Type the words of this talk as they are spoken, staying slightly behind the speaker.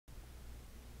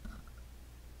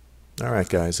Alright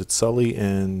guys, it's Sully,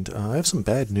 and I have some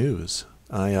bad news.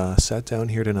 I sat down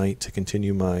here tonight to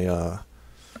continue my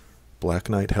Black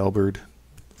Knight Halberd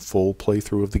full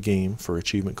playthrough of the game for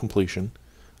achievement completion,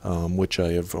 which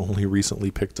I have only recently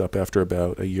picked up after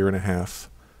about a year and a half,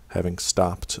 having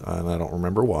stopped, and I don't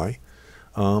remember why.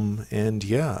 And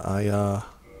yeah,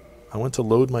 I went to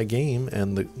load my game,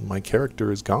 and my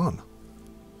character is gone.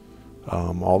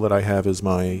 All that I have is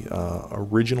my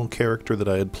original character that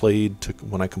I had played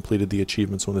when I completed the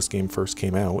achievements when this game first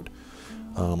came out.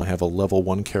 I have a level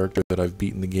 1 character that I've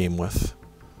beaten the game with.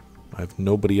 I have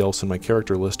nobody else in my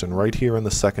character list, and right here in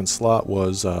the second slot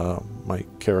was my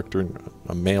character,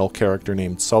 a male character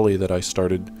named Sully that I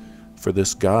started for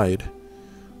this guide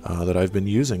that I've been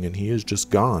using, and he is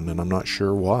just gone, and I'm not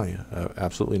sure why.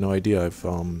 Absolutely no idea. I've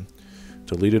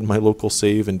deleted my local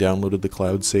save and downloaded the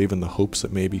cloud save in the hopes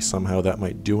that maybe somehow that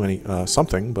might do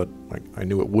something, but I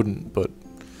knew it wouldn't. But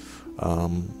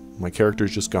my character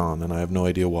is just gone, and I have no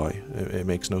idea why. It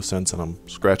makes no sense, and I'm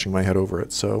scratching my head over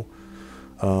it. So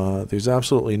there's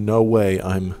absolutely no way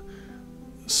I'm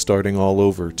starting all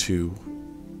over to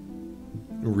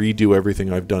redo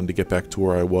everything I've done to get back to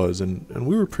where I was, and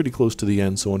we were pretty close to the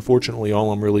end. So unfortunately,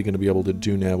 all I'm really going to be able to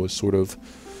do now is sort of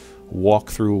walk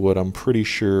through what I'm pretty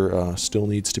sure still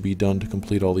needs to be done to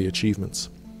complete all the achievements.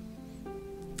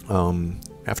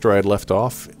 After I had left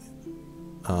off,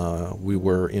 we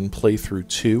were in playthrough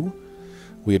 2.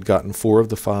 We had gotten 4 of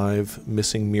the 5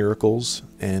 missing miracles,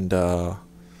 and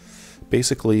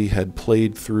basically had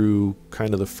played through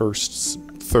kind of the first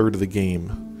third of the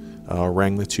game.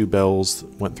 Rang the 2 bells,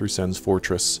 went through Sen's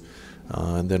Fortress,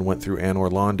 and then went through Anor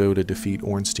Londo to defeat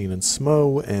Ornstein and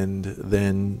Smough, and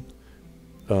then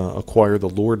acquire the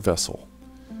Lord Vessel.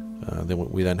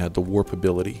 We then had the warp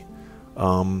ability.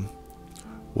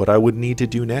 What I would need to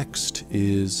do next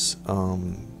is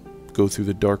go through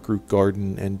the Darkroot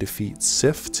Garden and defeat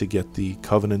Sif to get the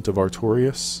Covenant of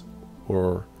Artorias,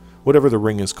 or whatever the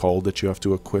ring is called that you have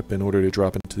to equip in order to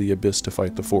drop into the Abyss to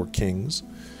fight the 4 kings.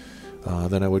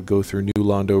 Then I would go through New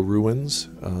Londo Ruins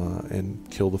and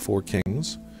kill the 4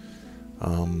 kings.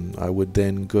 I would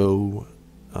then go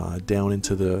down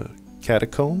into the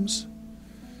Catacombs.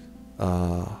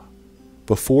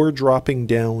 Before dropping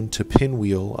down to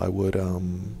Pinwheel, I would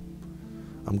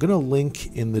I'm gonna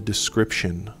link in the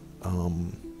description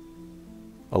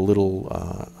a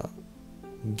little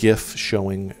GIF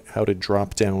showing how to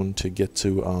drop down to get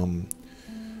to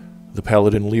the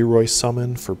Paladin Leroy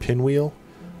summon for Pinwheel,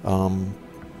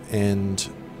 and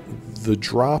the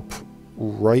drop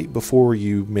right before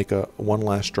you make one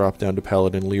last drop down to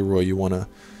Paladin Leroy, you want to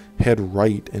head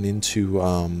right and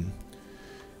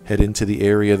head into the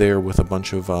area there with a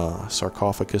bunch of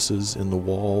sarcophaguses in the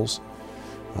walls.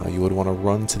 You would want to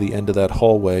run to the end of that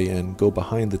hallway and go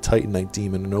behind the Titanite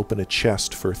demon and open a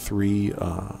chest for 3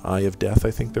 Eye of Death, I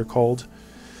think they're called.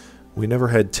 We never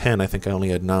had 10, I think I only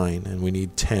had 9, and we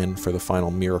need 10 for the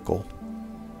final miracle.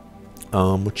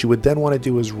 What you would then want to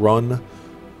do is run,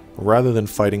 rather than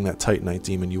fighting that Titanite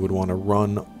demon, you would want to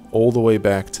run all the way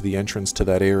back to the entrance to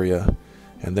that area.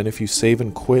 And then if you save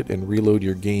and quit and reload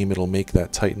your game, it'll make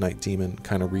that Titanite demon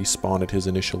kind of respawn at his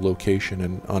initial location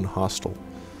and unhostile.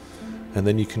 And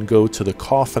then you can go to the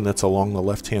coffin that's along the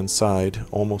left-hand side,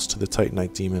 almost to the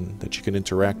Titanite demon, that you can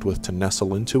interact with to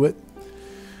nestle into it.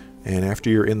 And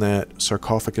after you're in that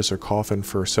sarcophagus or coffin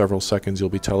for several seconds, you'll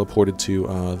be teleported to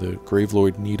the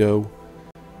Gravelord Nido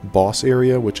boss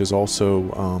area, which is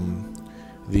also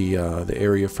the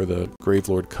area for the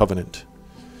Gravelord Covenant.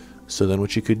 So then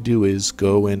what you could do is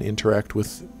go and interact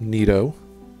with Nido,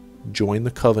 join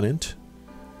the Covenant,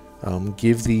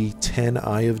 give the 10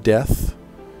 Eye of Death.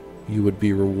 You would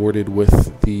be rewarded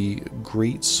with the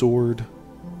Greatsword,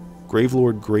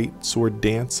 Gravelord Greatsword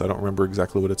Dance, I don't remember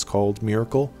exactly what it's called,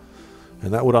 miracle.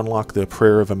 And that would unlock the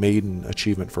Prayer of a Maiden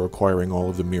achievement for acquiring all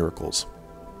of the miracles.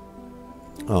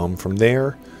 From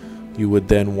there, you would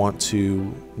then want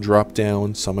to drop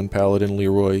down, summon Paladin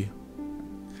Leroy,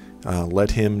 let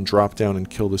him drop down and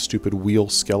kill the stupid wheel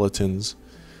skeletons,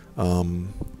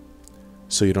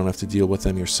 so you don't have to deal with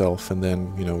them yourself, and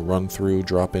then, you know, run through,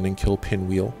 drop in, and kill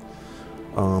Pinwheel.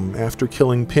 After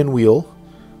killing Pinwheel,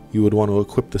 you would want to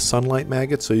equip the Sunlight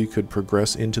Maggot so you could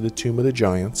progress into the Tomb of the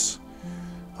Giants.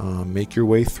 Make your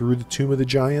way through the Tomb of the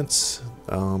Giants,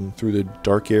 through the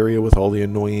dark area with all the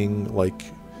annoying, like,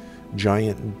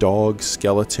 giant dog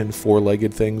skeleton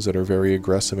 4-legged things that are very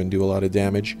aggressive and do a lot of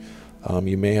damage.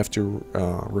 You may have to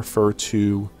refer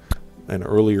to an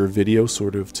earlier video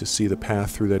sort of to see the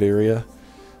path through that area.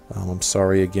 I'm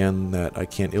sorry again that I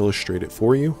can't illustrate it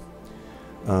for you.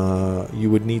 You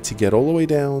would need to get all the way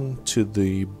down to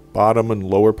the bottom and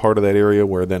lower part of that area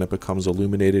where then it becomes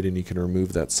illuminated and you can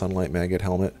remove that sunlight maggot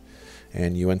helmet.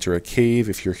 And you enter a cave.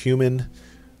 If you're human,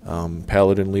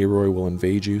 Paladin Leroy will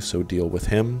invade you, so deal with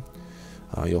him.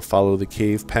 You'll follow the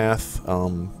cave path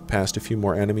past a few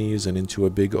more enemies and into a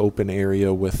big open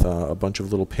area with a bunch of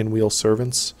little pinwheel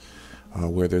servants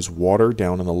where there's water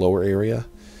down in the lower area.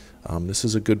 This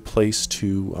is a good place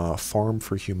to farm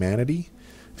for humanity.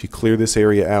 If you clear this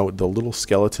area out, the little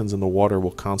skeletons in the water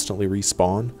will constantly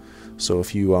respawn. So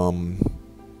if you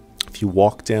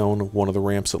walk down one of the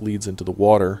ramps that leads into the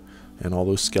water, and all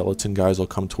those skeleton guys will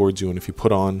come towards you, and if you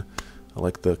put on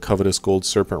like the covetous gold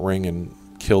serpent ring and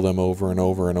kill them over and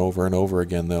over and over and over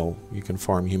again, you can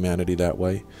farm humanity that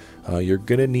way. You're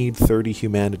gonna need 30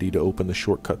 humanity to open the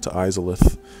shortcut to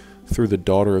Izalith through the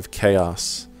Daughter of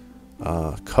Chaos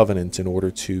covenant in order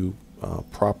to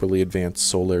properly advance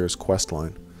Solair's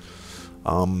questline.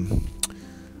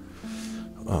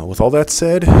 With all that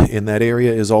said, in that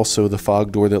area is also the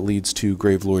fog door that leads to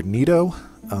Gravelord Nito.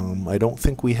 I don't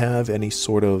think we have any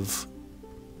sort of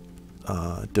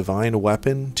divine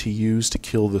weapon to use to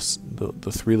kill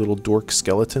the three little dork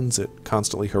skeletons that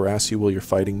constantly harass you while you're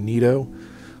fighting Nito.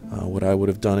 What I would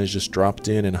have done is just dropped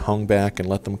in and hung back and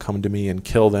let them come to me and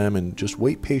kill them, and just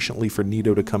wait patiently for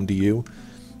Nito to come to you.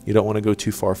 You don't want to go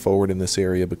too far forward in this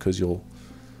area because you'll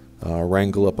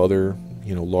wrangle up other,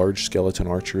 large skeleton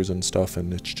archers and stuff,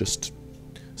 and it's just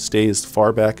stay as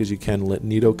far back as you can. Let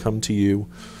Nito come to you.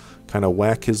 Kind of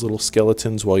whack his little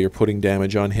skeletons while you're putting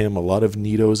damage on him. A lot of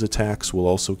Nito's attacks will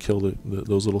also kill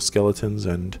those little skeletons,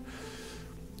 and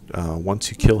once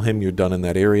you kill him, you're done in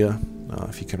that area.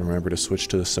 If you can remember to switch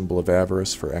to the Symbol of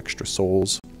Avarice for extra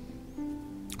souls.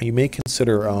 You may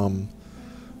consider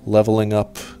leveling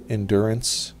up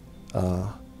Endurance,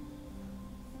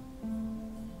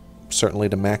 certainly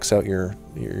to max out your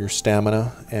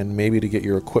stamina, and maybe to get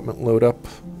your equipment load up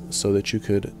so that you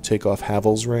could take off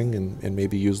Havel's ring and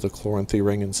maybe use the Chloranthy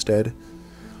ring instead.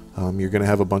 You're going to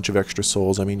have a bunch of extra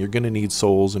souls. I mean, you're going to need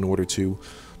souls in order to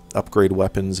upgrade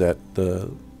weapons at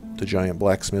the Giant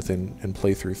Blacksmith in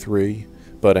Playthrough 3.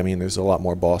 But, I mean, there's a lot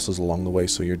more bosses along the way,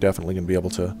 so you're definitely going to be able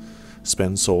to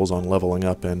spend souls on leveling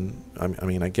up. And, I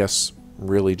mean, I guess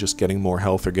really just getting more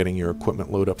health or getting your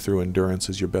equipment load up through Endurance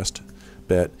is your best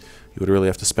bet. You would really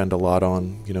have to spend a lot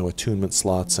on, attunement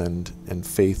slots and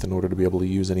faith in order to be able to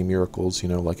use any miracles.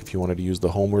 Like if you wanted to use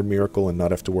the Homeward miracle and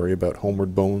not have to worry about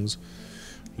Homeward bones,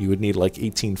 you would need like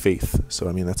 18 faith. So,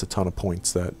 I mean, that's a ton of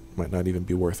points that might not even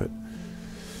be worth it.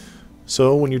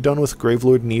 So, when you're done with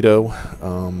Gravelord Nito,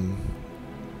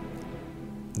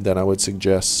 then I would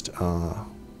suggest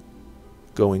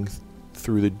going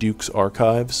through the Duke's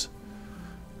archives.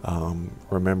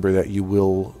 Remember that you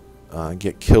will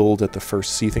get killed at the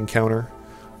first Scythe encounter.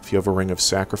 If you have a Ring of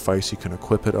Sacrifice, you can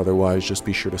equip it. Otherwise, just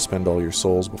be sure to spend all your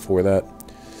souls before that.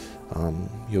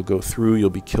 You'll go through, you'll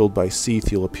be killed by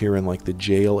Scythe. You'll appear in like the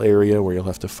jail area where you'll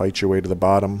have to fight your way to the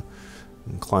bottom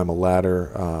and climb a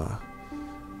ladder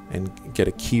and get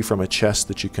a key from a chest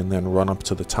that you can then run up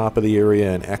to the top of the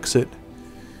area and exit.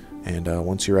 And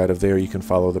once you're out of there, you can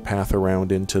follow the path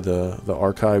around into the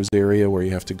archives area where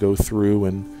you have to go through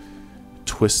and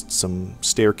twist some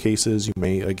staircases. You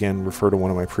may again refer to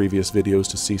one of my previous videos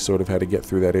to see sort of how to get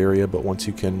through that area, but once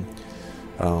you can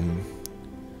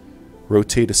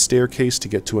rotate a staircase to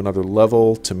get to another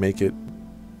level to make it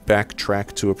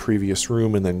backtrack to a previous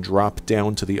room, and then drop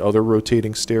down to the other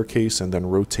rotating staircase and then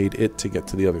rotate it to get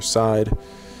to the other side,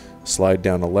 slide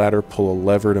down a ladder, pull a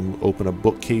lever to open a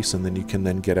bookcase, and then you can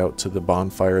then get out to the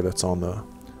bonfire that's on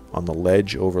the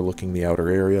ledge overlooking the outer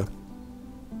area.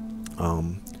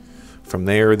 From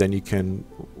there, then you can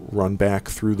run back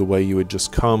through the way you had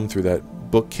just come, through that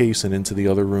bookcase and into the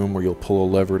other room where you'll pull a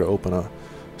lever to open a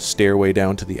stairway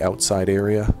down to the outside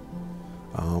area.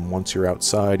 Once you're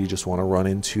outside, you just want to run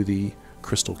into the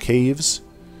Crystal Caves.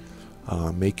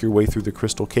 Make your way through the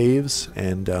Crystal Caves,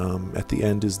 and at the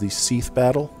end is the Scythe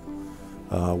battle.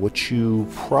 What you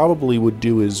probably would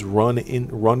do is run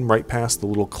right past the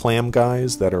little clam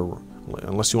guys that are,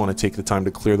 unless you want to take the time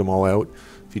to clear them all out.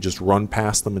 If you just run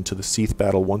past them into the Scythe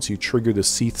battle, once you trigger the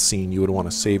Scythe scene, you would want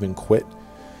to save and quit.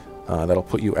 That'll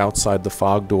put you outside the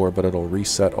fog door, but it'll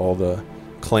reset all the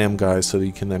clam guys so that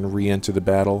you can then re-enter the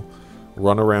battle.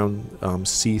 Run around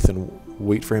Scythe and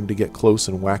wait for him to get close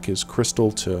and whack his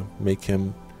crystal to make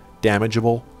him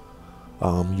damageable.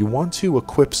 You want to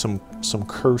equip some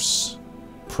curse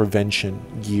prevention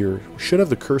gear. Should have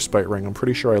the Curse Bite ring. I'm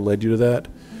pretty sure I led you to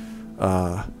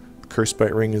that. Curse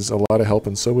Bite ring is a lot of help,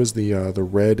 and so is the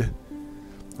red,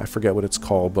 I forget what it's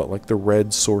called, but like the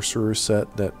red Sorcerer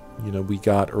set that we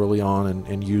got early on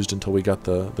and used until we got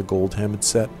the gold helmet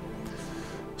set.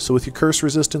 So with your curse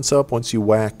resistance up, once you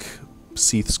whack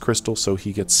Scythe's crystal so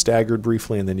he gets staggered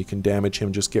briefly, and then you can damage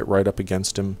him, just get right up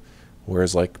against him,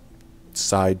 whereas like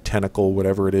side tentacle,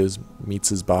 whatever it is, meets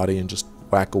his body, and just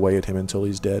whack away at him until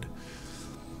he's dead.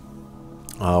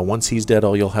 Once he's dead,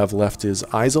 all you'll have left is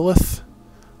Izalith.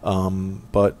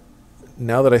 But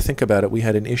now that I think about it, we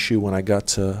had an issue when I got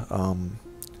to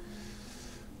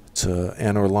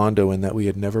Anor Londo in that we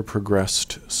had never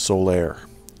progressed Solaire.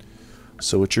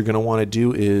 So what you're going to want to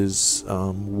do is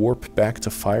warp back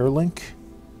to Firelink,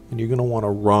 and you're going to want to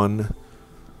run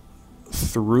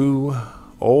through,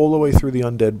 all the way through the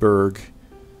Undead Burg,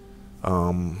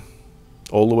 all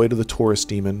the way to the Taurus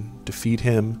Demon, defeat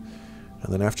him,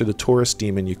 and then after the Taurus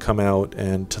Demon you come out,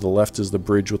 and to the left is the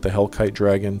bridge with the Hellkite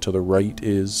Dragon, to the right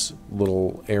is a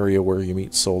little area where you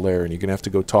meet Solaire, and you're going to have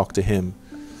to go talk to him,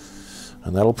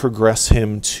 and that'll progress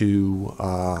him to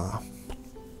Anor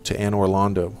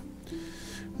Londo.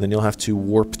 Then you'll have to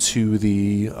warp to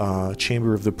the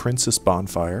Chamber of the Princess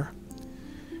Bonfire,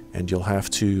 and you'll have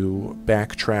to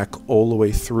backtrack all the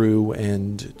way through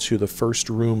and to the first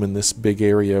room in this big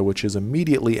area, which is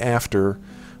immediately after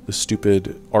the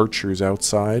stupid archers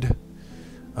outside.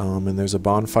 And there's a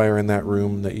bonfire in that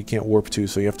room that you can't warp to,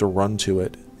 so you have to run to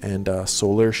it. And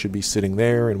Solaire should be sitting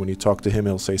there, and when you talk to him,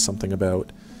 he'll say something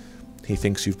about he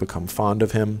thinks you've become fond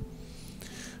of him.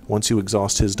 Once you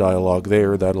exhaust his dialogue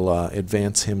there, that'll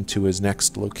advance him to his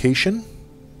next location.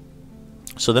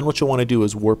 So then what you'll want to do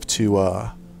is warp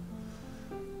to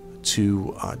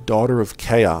Daughter of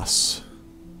Chaos,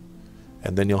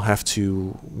 and then you'll have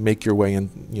to make your way in,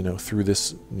 through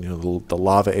this, the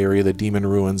lava area, the demon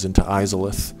ruins, into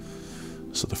Izalith.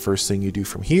 So the first thing you do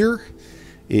from here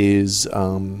is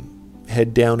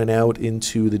head down and out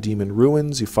into the demon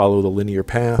ruins. You follow the linear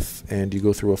path, and you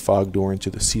go through a fog door into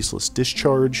the Ceaseless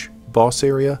Discharge boss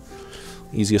area.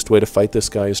 Easiest way to fight this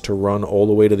guy is to run all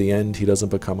the way to the end. He doesn't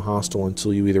become hostile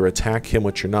until you either attack him,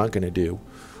 which you're not going to do,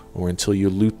 or until you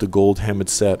loot the gold Hemmed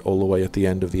set all the way at the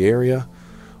end of the area.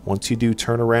 Once you do,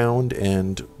 turn around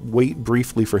and wait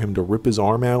briefly for him to rip his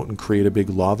arm out and create a big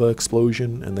lava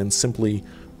explosion, and then simply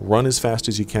run as fast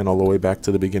as you can all the way back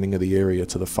to the beginning of the area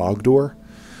to the fog door.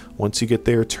 Once you get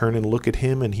there, turn and look at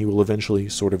him, and he will eventually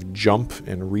sort of jump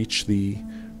and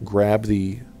grab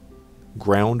the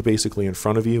ground basically in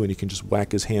front of you, and you can just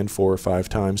whack his hand 4 or 5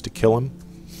 times to kill him.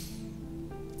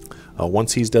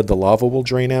 Once he's dead, the lava will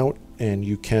drain out, and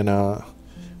you can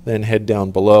then head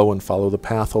down below and follow the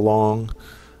path along,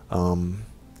 and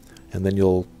then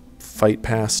you'll fight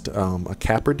past a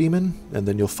Capper Demon, and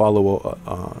then you'll follow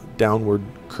downward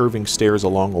curving stairs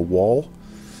along a wall.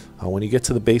 When you get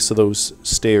to the base of those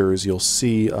stairs, you'll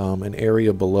see an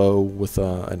area below with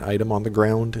an item on the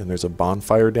ground, and there's a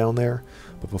bonfire down there.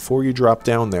 But before you drop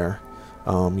down there,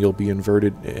 you'll be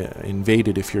invaded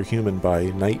if you're human by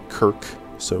Knight Kirk,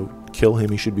 so kill him.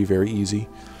 He should be very easy.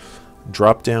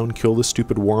 Drop down, kill the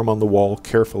stupid worm on the wall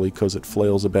carefully, because it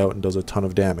flails about and does a ton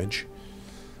of damage.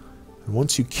 And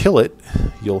once you kill it,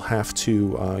 you'll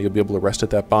be able to rest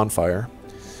at that bonfire.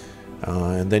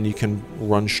 And then you can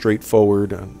run straight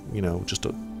forward, just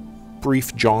a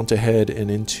brief jaunt ahead and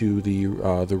into the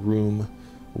room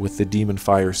with the Demon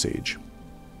Fire Sage.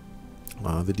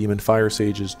 The Demon Fire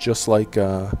Sage is just like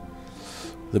the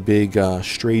big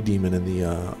stray demon in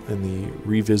the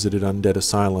revisited Undead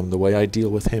Asylum. The way I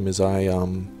deal with him is I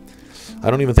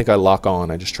don't even think I lock on.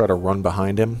 I just try to run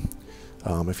behind him.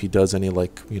 If he does any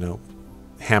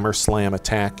hammer slam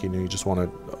attack, you just want to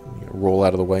roll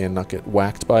out of the way and not get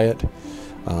whacked by it.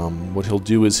 What he'll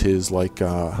do is his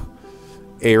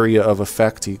area of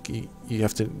effect. You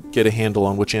have to get a handle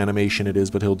on which animation it is,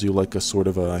 but he'll do like a sort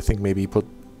of I think maybe he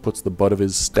puts the butt of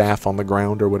his staff on the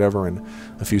ground or whatever, and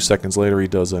a few seconds later he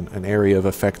does an area of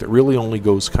effect that really only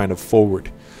goes kind of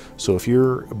forward. So if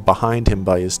you're behind him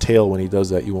by his tail when he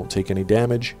does that, you won't take any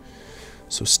damage.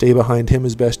 So stay behind him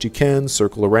as best you can,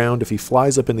 circle around. If he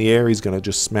flies up in the air, he's going to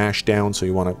just smash down, so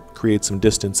you want to create some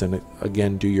distance and,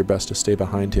 again, do your best to stay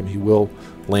behind him. He will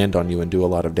land on you and do a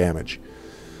lot of damage.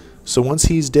 So once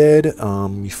he's dead,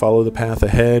 you follow the path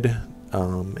ahead,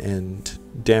 and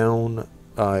down,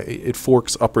 it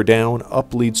forks up or down.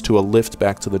 Up leads to a lift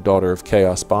back to the Daughter of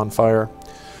Chaos bonfire.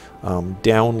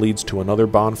 Down leads to another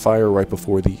bonfire right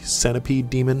before the Centipede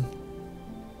Demon.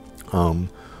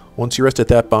 Once you rest at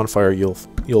that bonfire,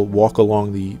 you'll walk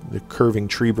along the curving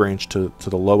tree branch to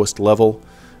the lowest level,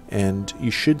 and you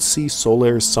should see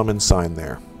Solaire's summon sign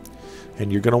there.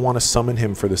 And you're going to want to summon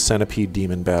him for the Centipede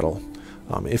Demon battle.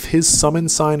 If his summon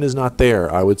sign is not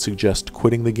there, I would suggest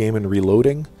quitting the game and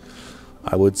reloading.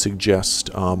 I would suggest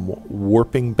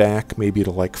warping back maybe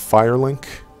to like Firelink,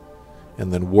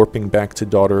 and then warping back to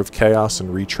Daughter of Chaos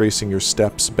and retracing your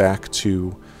steps back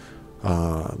to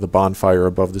the bonfire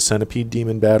above the Centipede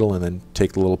Demon battle, and then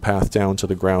take the little path down to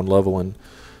the ground level. And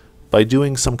by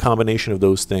doing some combination of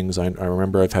those things, I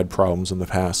remember I've had problems in the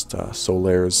past.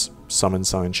 Solaire's summon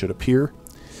sign should appear.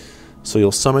 So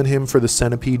you'll summon him for the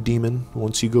Centipede Demon.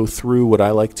 Once you go through, what I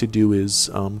like to do is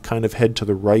kind of head to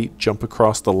the right, jump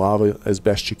across the lava as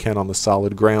best you can on the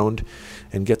solid ground,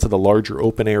 and get to the larger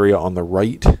open area on the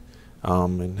right,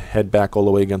 and head back all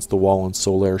the way against the wall, and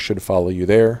Solaire should follow you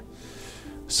there.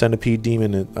 Centipede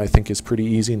Demon, I think, is pretty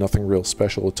easy, nothing real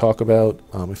special to talk about.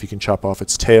 If you can chop off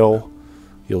its tail,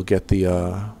 you'll get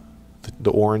the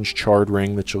orange charred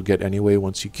ring that you'll get anyway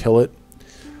once you kill it.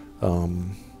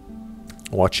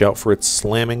 Watch out for its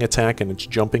slamming attack and its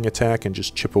jumping attack, and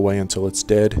just chip away until it's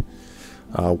dead.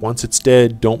 Once it's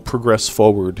dead, don't progress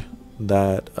forward.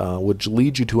 That would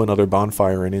lead you to another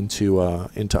bonfire and into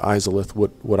Izalith.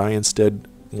 What I instead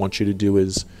want you to do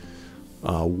is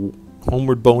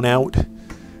homeward bone out,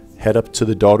 head up to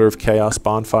the Daughter of Chaos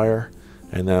bonfire,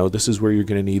 and now this is where you're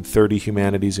going to need 30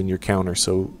 humanities in your counter.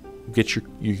 So get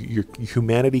your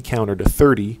humanity counter to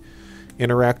 30,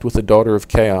 interact with the Daughter of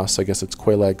Chaos, I guess it's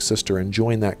Quelaag's sister, and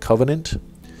join that covenant.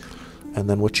 And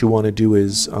then what you want to do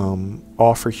is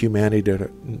offer humanity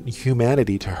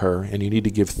to her, and you need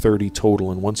to give 30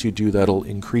 total. And once you do that, it'll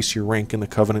increase your rank in the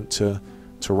covenant to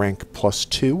rank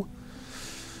 +2.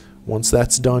 Once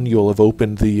that's done, you'll have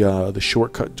opened the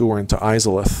shortcut door into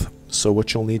Izalith. So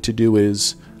what you'll need to do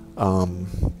is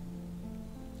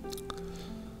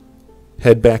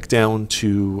head back down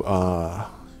to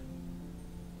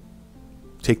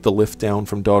take the lift down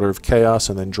from Daughter of Chaos,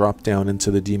 and then drop down into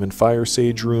the Demon Fire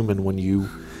Sage room. And when you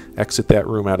exit that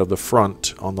room out of the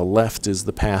front, on the left is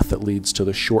the path that leads to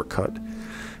the shortcut.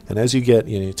 And as you get,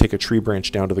 you take a tree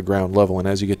branch down to the ground level, and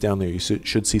as you get down there, you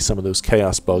should see some of those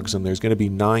chaos bugs, and there's going to be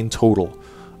 9 total.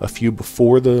 A few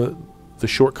before the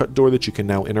shortcut door that you can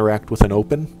now interact with and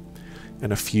open,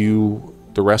 and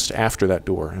the rest after that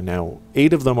door. And now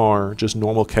 8 of them are just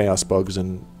normal chaos bugs,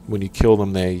 and when you kill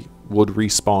them, they would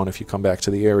respawn if you come back to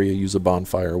the area, use a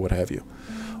bonfire, or what have you.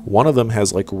 One of them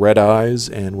has like red eyes,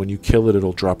 and when you kill it,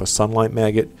 it'll drop a sunlight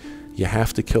maggot. You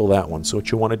have to kill that one. So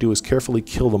what you want to do is carefully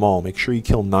kill them all. Make sure you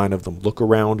kill 9 of them. Look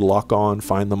around, lock on,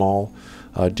 find them all.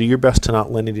 Do your best to not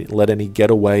let any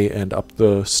get away and up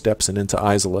the steps and into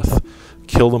Izalith.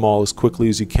 Kill them all as quickly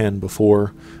as you can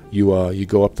before you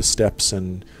go up the steps.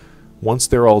 And once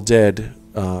they're all dead,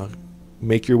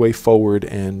 make your way forward,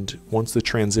 and once the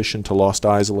transition to Lost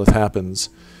Izalith happens,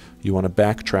 you want to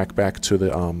backtrack back to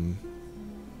the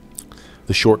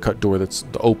shortcut door, that's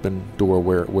the open door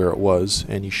where it was,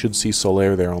 and you should see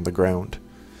Solaire there on the ground.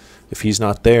 If he's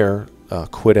not there,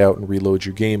 quit out and reload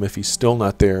your game. If he's still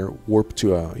not there, warp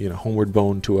to homeward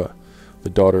bone to the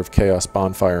Daughter of Chaos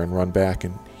bonfire and run back,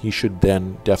 and he should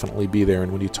then definitely be there.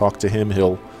 And when you talk to him,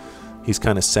 he's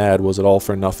kind of sad. Was it all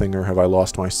for nothing, or have I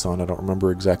lost my son? I don't remember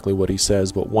exactly what he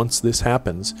says, but once this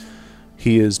happens,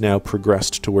 he is now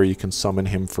progressed to where you can summon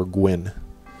him for Gwyn.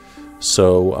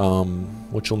 So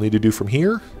what you'll need to do from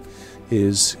here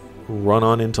is run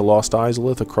on into Lost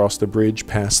Izalith, across the bridge,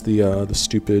 past the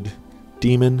stupid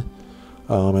demon,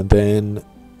 and then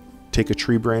take a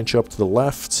tree branch up to the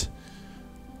left,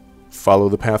 follow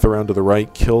the path around to the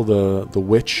right, kill the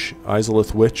witch,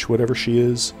 Izalith witch, whatever she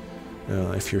is.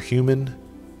 If you're human,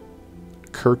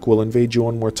 Kirk will invade you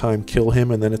one more time, kill him,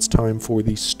 and then it's time for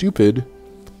the stupid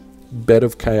Bed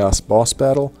of Chaos boss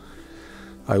battle.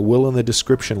 I will, in the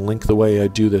description, link the way I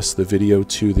do this, the video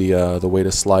to the way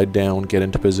to slide down, get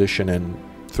into position, and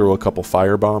throw a couple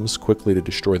fire bombs quickly to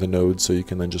destroy the node, so you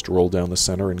can then just roll down the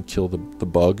center and kill the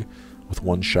bug with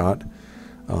one shot.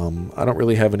 I don't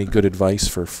really have any good advice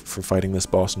for fighting this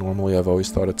boss normally. I've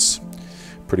always thought it's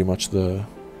pretty much the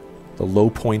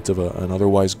low point of an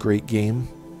otherwise great game.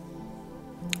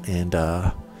 And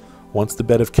once the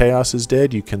Bed of Chaos is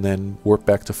dead, you can then warp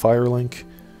back to Firelink,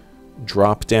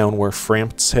 drop down where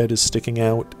Framt's head is sticking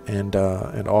out, and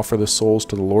offer the souls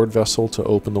to the Lord Vessel to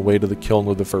open the way to the kiln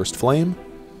of the First Flame.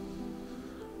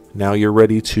 Now you're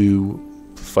ready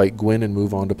to fight Gwyn and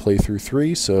move on to playthrough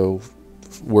 3, so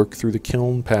work through the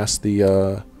kiln, past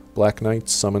the Black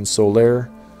Knights, summon Solaire,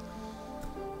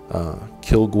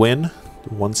 kill Gwyn.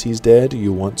 Once he's dead,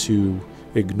 you want to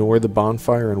ignore the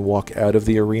bonfire and walk out of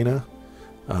the arena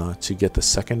to get the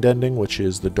second ending, which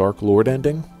is the Dark Lord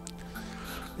ending.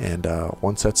 And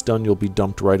once that's done, you'll be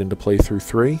dumped right into playthrough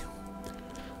 3.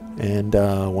 And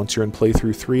once you're in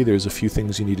playthrough 3, there's a few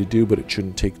things you need to do, but it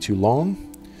shouldn't take too long.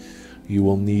 You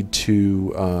will need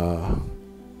to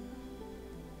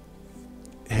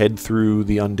head through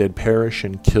the Undead Parish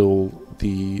and kill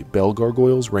the bell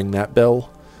gargoyles, ring that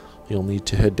bell. You'll need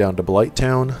to head down to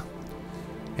Blighttown.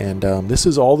 And this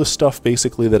is all the stuff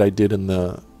basically that I did in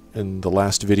the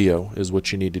last video is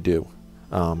what you need to do.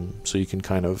 So you can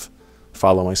kind of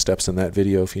follow my steps in that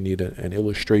video if you need an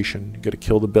illustration. You got to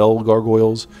kill the bell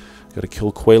gargoyles, got to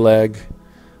kill Quelaag,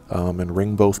 and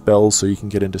ring both bells so you can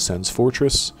get into Sen's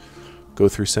Fortress. Go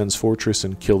through Sen's Fortress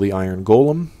and kill the Iron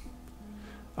Golem.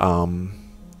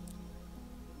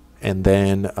 And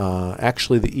then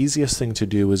actually the easiest thing to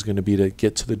do is going to be to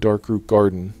get to the Darkroot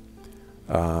Garden.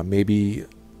 Maybe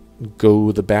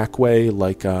go the back way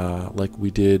like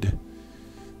we did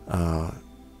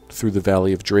through the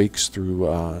Valley of Drakes,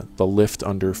 through the lift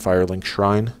under Firelink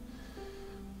Shrine,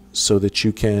 so that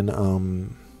you can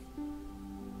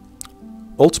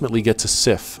ultimately get to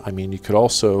Sif. I mean, you could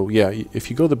also, yeah, if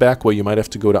you go the back way, you might have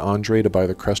to go to Andre to buy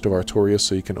the Crest of Artorias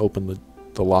so you can open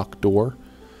the locked door,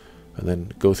 and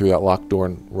then go through that locked door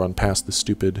and run past the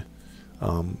stupid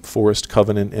Forest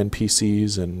Covenant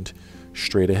NPCs and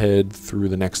straight ahead through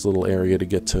the next little area to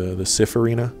get to the Sif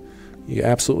arena. You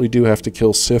absolutely do have to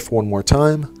kill Sif one more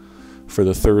time for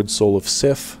the third Soul of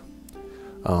Sif.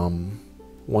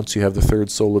 Once you have the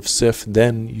third Soul of Sif,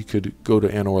 then you could go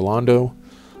to Anne Orlando.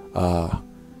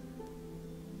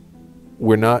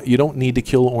 You don't need to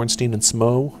kill Ornstein and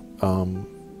Smough,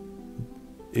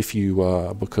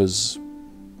 because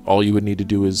all you would need to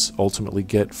do is ultimately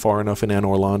get far enough in Anne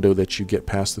Orlando that you get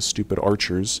past the stupid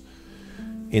archers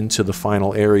into the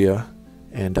final area,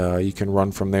 and you can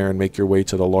run from there and make your way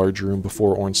to the large room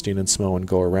before Ornstein and Smough and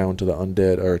go around to the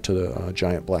undead, or to the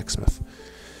giant blacksmith.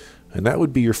 And that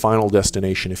would be your final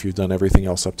destination if you've done everything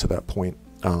else up to that point.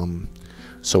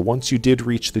 So once you did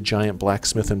reach the giant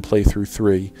blacksmith in playthrough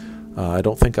 3, I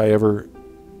don't think I ever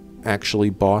actually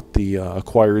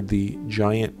acquired the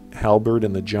giant halberd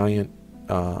and the giant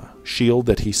shield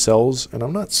that he sells, and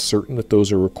I'm not certain that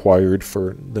those are required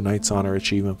for the Knight's Honor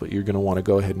achievement, but you're going to want to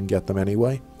go ahead and get them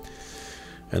anyway.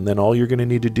 And then all you're going to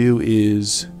need to do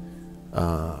is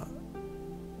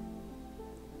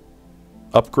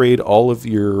upgrade all of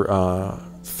your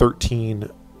 13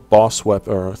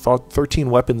 13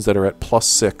 weapons that are at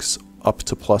 +6 up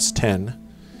to +10,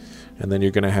 and then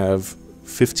you're going to have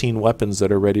 15 weapons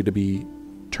that are ready to be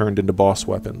turned into boss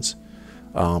weapons.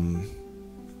 Let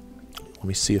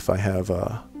me see if I have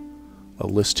a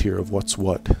list here of what's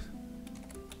what.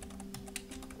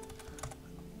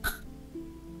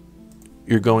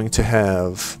 You're going to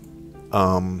have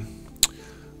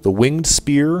the Winged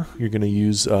Spear. You're going to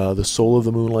use the Soul of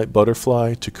the Moonlight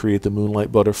Butterfly to create the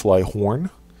Moonlight Butterfly Horn.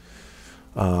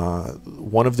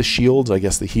 One of the shields, I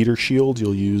guess the Heater Shield,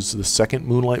 you'll use the second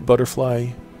Moonlight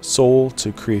Butterfly Soul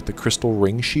to create the Crystal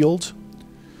Ring Shield.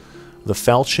 The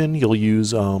Falchion, you'll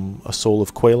use a Soul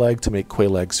of Quelaag to make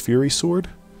Quelaag's Furysword.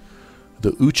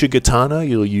 The Uchigatana,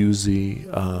 you'll use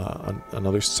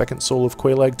another second Soul of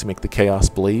Quelaag to make the Chaos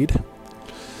Blade.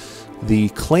 The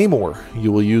Claymore,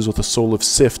 you will use with a Soul of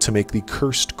Sif to make the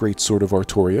Cursed Greatsword of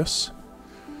Artorias.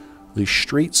 The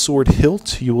Straight Sword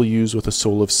Hilt, you will use with a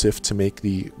Soul of Sif to make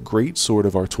the Greatsword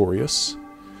of Artorias.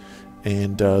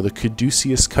 And the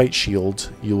Caduceus Kite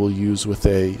Shield you will use with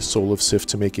a Soul of Sif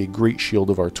to make a Greatshield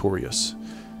of Artorias.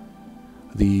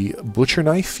 The Butcher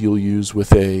Knife you'll use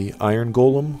with a Iron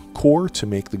Golem core to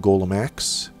make the Golem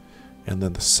Axe. And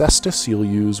then the Caestus you'll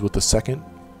use with the second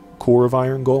core of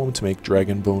Iron Golem to make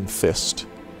Dragonbone Fist.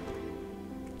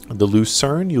 The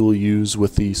Lucerne you will use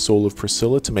with the Soul of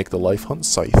Priscilla to make the Lifehunt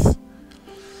Scythe.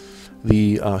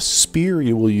 The Spear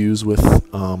you will use with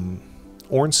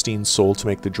Ornstein's Soul to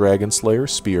make the Dragonslayer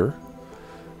Spear.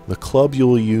 The Club you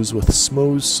will use with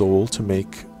Smough's Soul to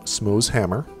make Smough's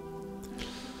Hammer.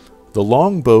 The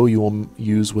Longbow you will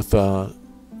use with a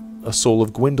Soul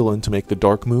of Gwyndolin to make the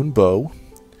Darkmoon Bow.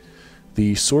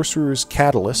 The Sorcerer's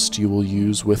Catalyst you will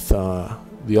use with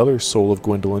the other Soul of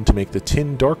Gwyndolin to make the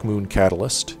Tin Darkmoon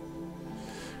Catalyst.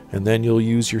 And then you'll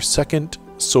use your second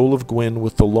Soul of Gwyn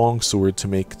with the Longsword to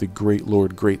make the Great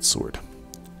Lord Greatsword.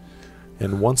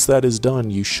 And once that is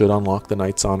done, you should unlock the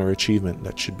Knight's Honor achievement.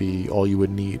 That should be all you would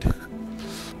need.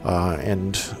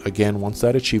 And again, once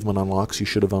that achievement unlocks, you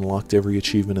should have unlocked every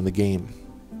achievement in the game.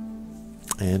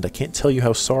 And I can't tell you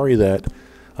how sorry that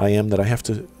I am that I have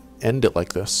to end it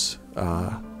like this.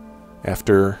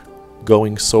 After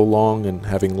going so long and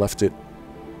having left it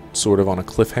sort of on a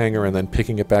cliffhanger and then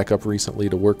picking it back up recently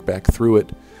to work back through it.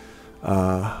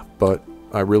 But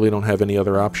I really don't have any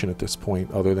other option at this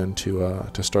point other than to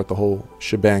start the whole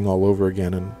shebang all over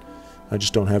again, and I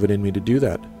just don't have it in me to do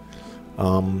that.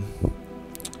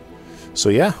 So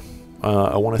yeah,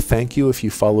 I want to thank you if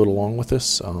you followed along with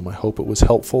this. I hope it was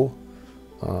helpful.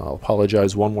 I'll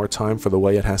apologize one more time for the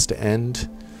way it has to end.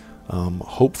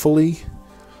 Hopefully,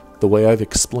 the way I've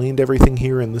explained everything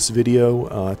here in this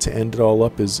video to end it all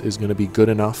up is going to be good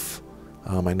enough.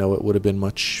 I know it would have been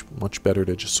much better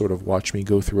to just sort of watch me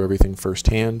go through everything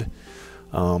firsthand.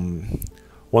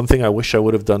 One thing I wish I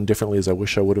would have done differently is I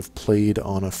wish I would have played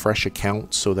on a fresh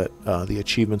account so that the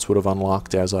achievements would have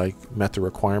unlocked as I met the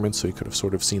requirements, so you could have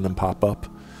sort of seen them pop up.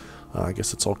 I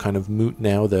guess it's all kind of moot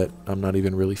now that I'm not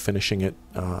even really finishing it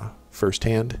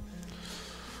firsthand.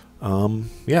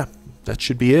 Yeah, that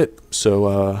should be it.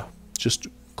 So just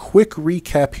quick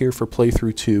recap here for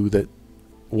playthrough 2 that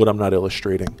what I'm not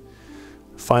illustrating.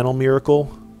 Final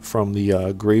Miracle from the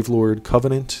Gravelord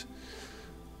Covenant,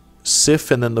 Sif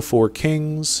and then the Four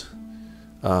Kings,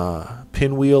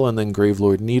 Pinwheel and then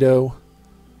Gravelord Nito,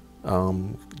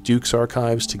 Duke's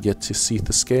Archives to get to Scythe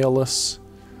the Scaleless,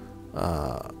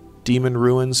 Demon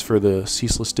Ruins for the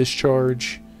Ceaseless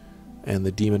Discharge, and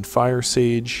the Demon Fire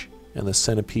Sage, and the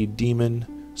Centipede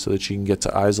Demon so that you can get to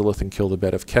Izalith and kill the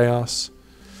Bed of Chaos.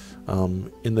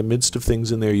 In the midst of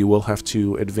things in there, you will have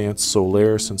to advance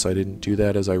Solaire, since I didn't do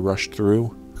that as I rushed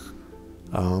through.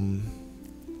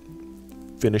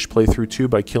 Finish playthrough 2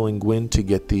 by killing Gwyn to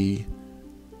get the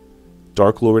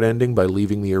Dark Lord ending by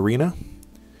leaving the arena.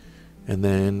 And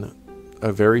then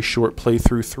a very short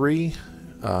playthrough 3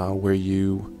 where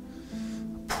you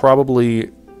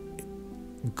probably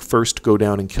first go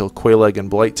down and kill Quelaag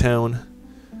and Blighttown,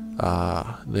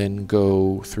 then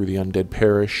go through the Undead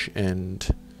Parish and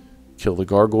kill the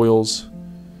Gargoyles,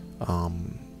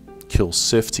 kill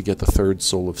Sif to get the 3rd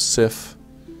Soul of Sif,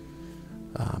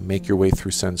 make your way through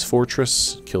Sen's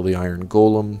Fortress, kill the Iron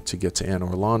Golem to get to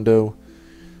Anor Londo,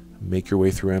 make your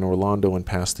way through Anor Londo and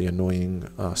past the annoying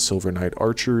Silver Knight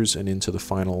Archers and into the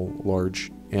final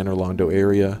large Anor Londo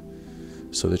area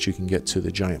so that you can get to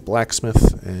the Giant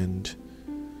Blacksmith and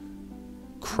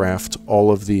craft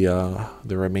all of the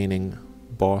remaining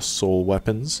boss soul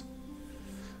weapons.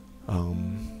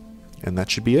 And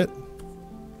that should be it.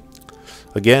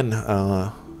 Again,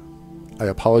 I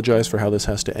apologize for how this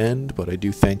has to end, but I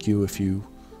do thank you if you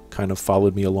kind of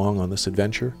followed me along on this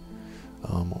adventure.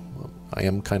 I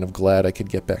am kind of glad I could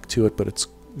get back to it, but it's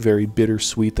very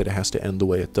bittersweet that it has to end the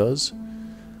way it does.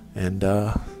 And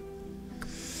that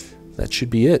should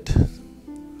be it.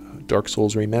 Dark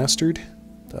Souls Remastered,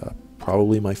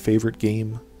 probably my favorite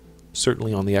game,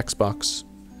 certainly on the Xbox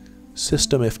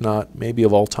system, if not maybe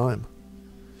of all time.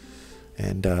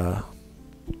 And I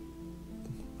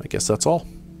guess that's all.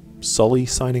 Sully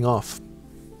signing off.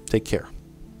 Take care.